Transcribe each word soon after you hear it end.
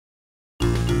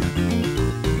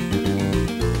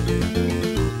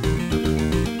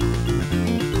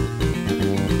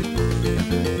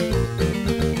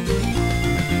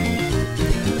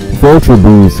Vulture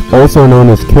bees, also known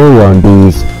as carrion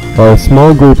bees, are a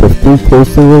small group of three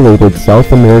closely related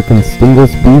South American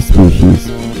stingless bee species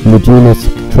in the genus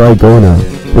Trigona,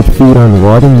 which feed on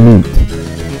rotting meat.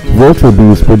 Vulture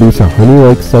bees produce a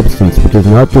honey-like substance which is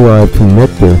not derived from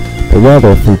nectar, but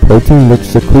rather from protein-rich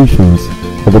secretions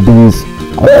of the bee's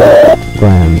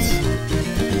glands.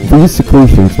 These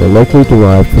secretions are likely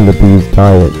derived from the bee's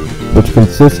diet, which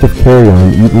consists of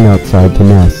carrion eaten outside the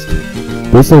nest.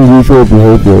 This unusual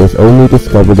behavior was only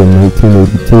discovered in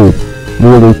 1982,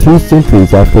 nearly 2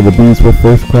 centuries after the bees were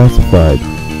first classified.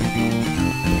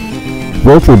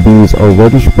 Vulture bees are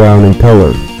reddish-brown in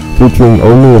color, featuring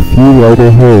only a few lighter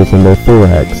hairs in their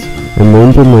thorax, and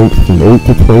range in length from 8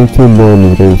 to 22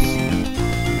 millimeters.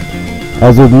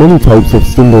 As with many types of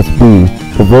stingless bee,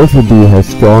 the vulture bee has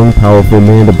strong, powerful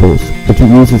mandibles, which it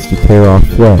uses to tear off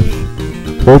flesh.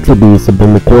 Vulture bees have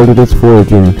been recorded as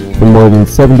foraging for more than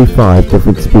 75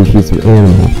 different species of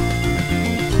animal.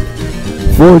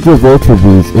 Forager vulture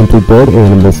bees enter dead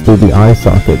animals through the eye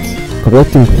sockets,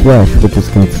 collecting flesh which is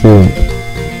consumed.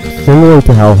 Similar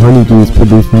to how honeybees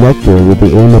produce nectar with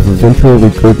the aim of eventual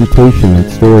regurgitation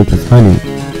and storage as honey,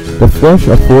 the flesh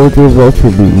a forager vulture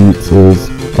bee eats is,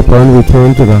 upon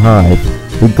return to the hive,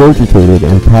 regurgitated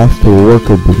and passed to a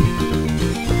worker bee.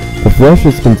 The flesh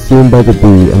is consumed by the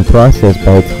bee and processed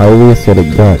by its highly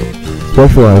acidic gut,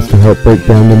 specialized to help break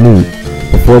down the meat,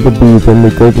 before the bee then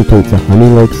regurgitates a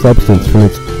honey-like substance from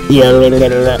its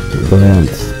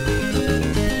glands.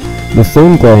 The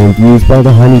same gland used by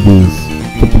the honeybees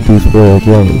to produce royal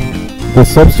jelly. The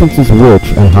substance is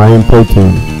rich and high in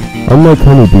protein. Unlike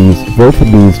honeybees, vulture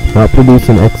bees do not produce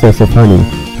an excess of honey,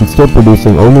 instead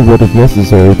producing only what is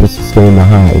necessary to sustain the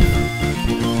hive.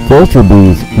 Vulture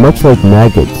bees, much like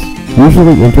maggots,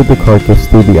 usually enter the carcass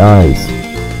through the eyes.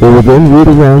 They will then root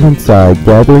around inside,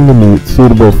 gathering the meat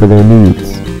suitable for their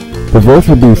needs. The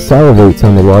vulture bee salivates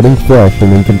on the rotting flesh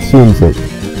and then consumes it,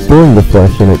 storing the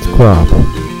flesh in its crop.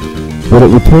 When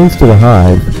it returns to the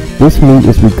hive, this meat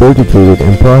is regurgitated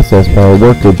and processed by a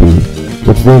worker bee,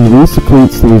 which then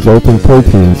resecretes the resulting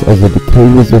proteins as a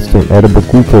decay-resistant edible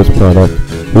glucose product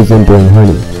resembling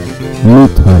honey,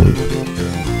 meat honey.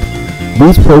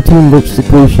 These protein-rich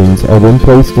secretions are then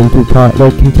placed into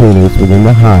pot-like containers within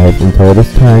the hive until it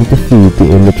is time to feed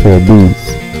the immature bees.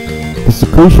 The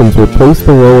secretions replace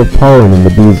the role of pollen in the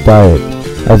bee's diet,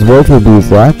 as vulture bees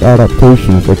lack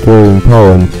adaptation for carrying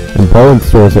pollen and pollen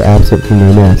stores are absent from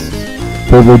their nests,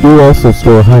 though they do also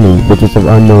store honey, which is of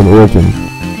unknown origin.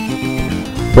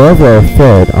 Larvae are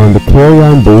fed on the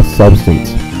carrion-based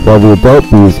substance, while the adult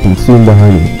bees consume the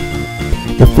honey.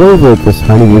 The flavor of this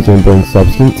honey-resembling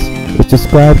substance is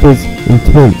described as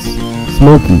intense,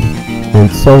 smoky, and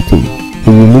salty,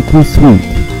 and uniquely sweet.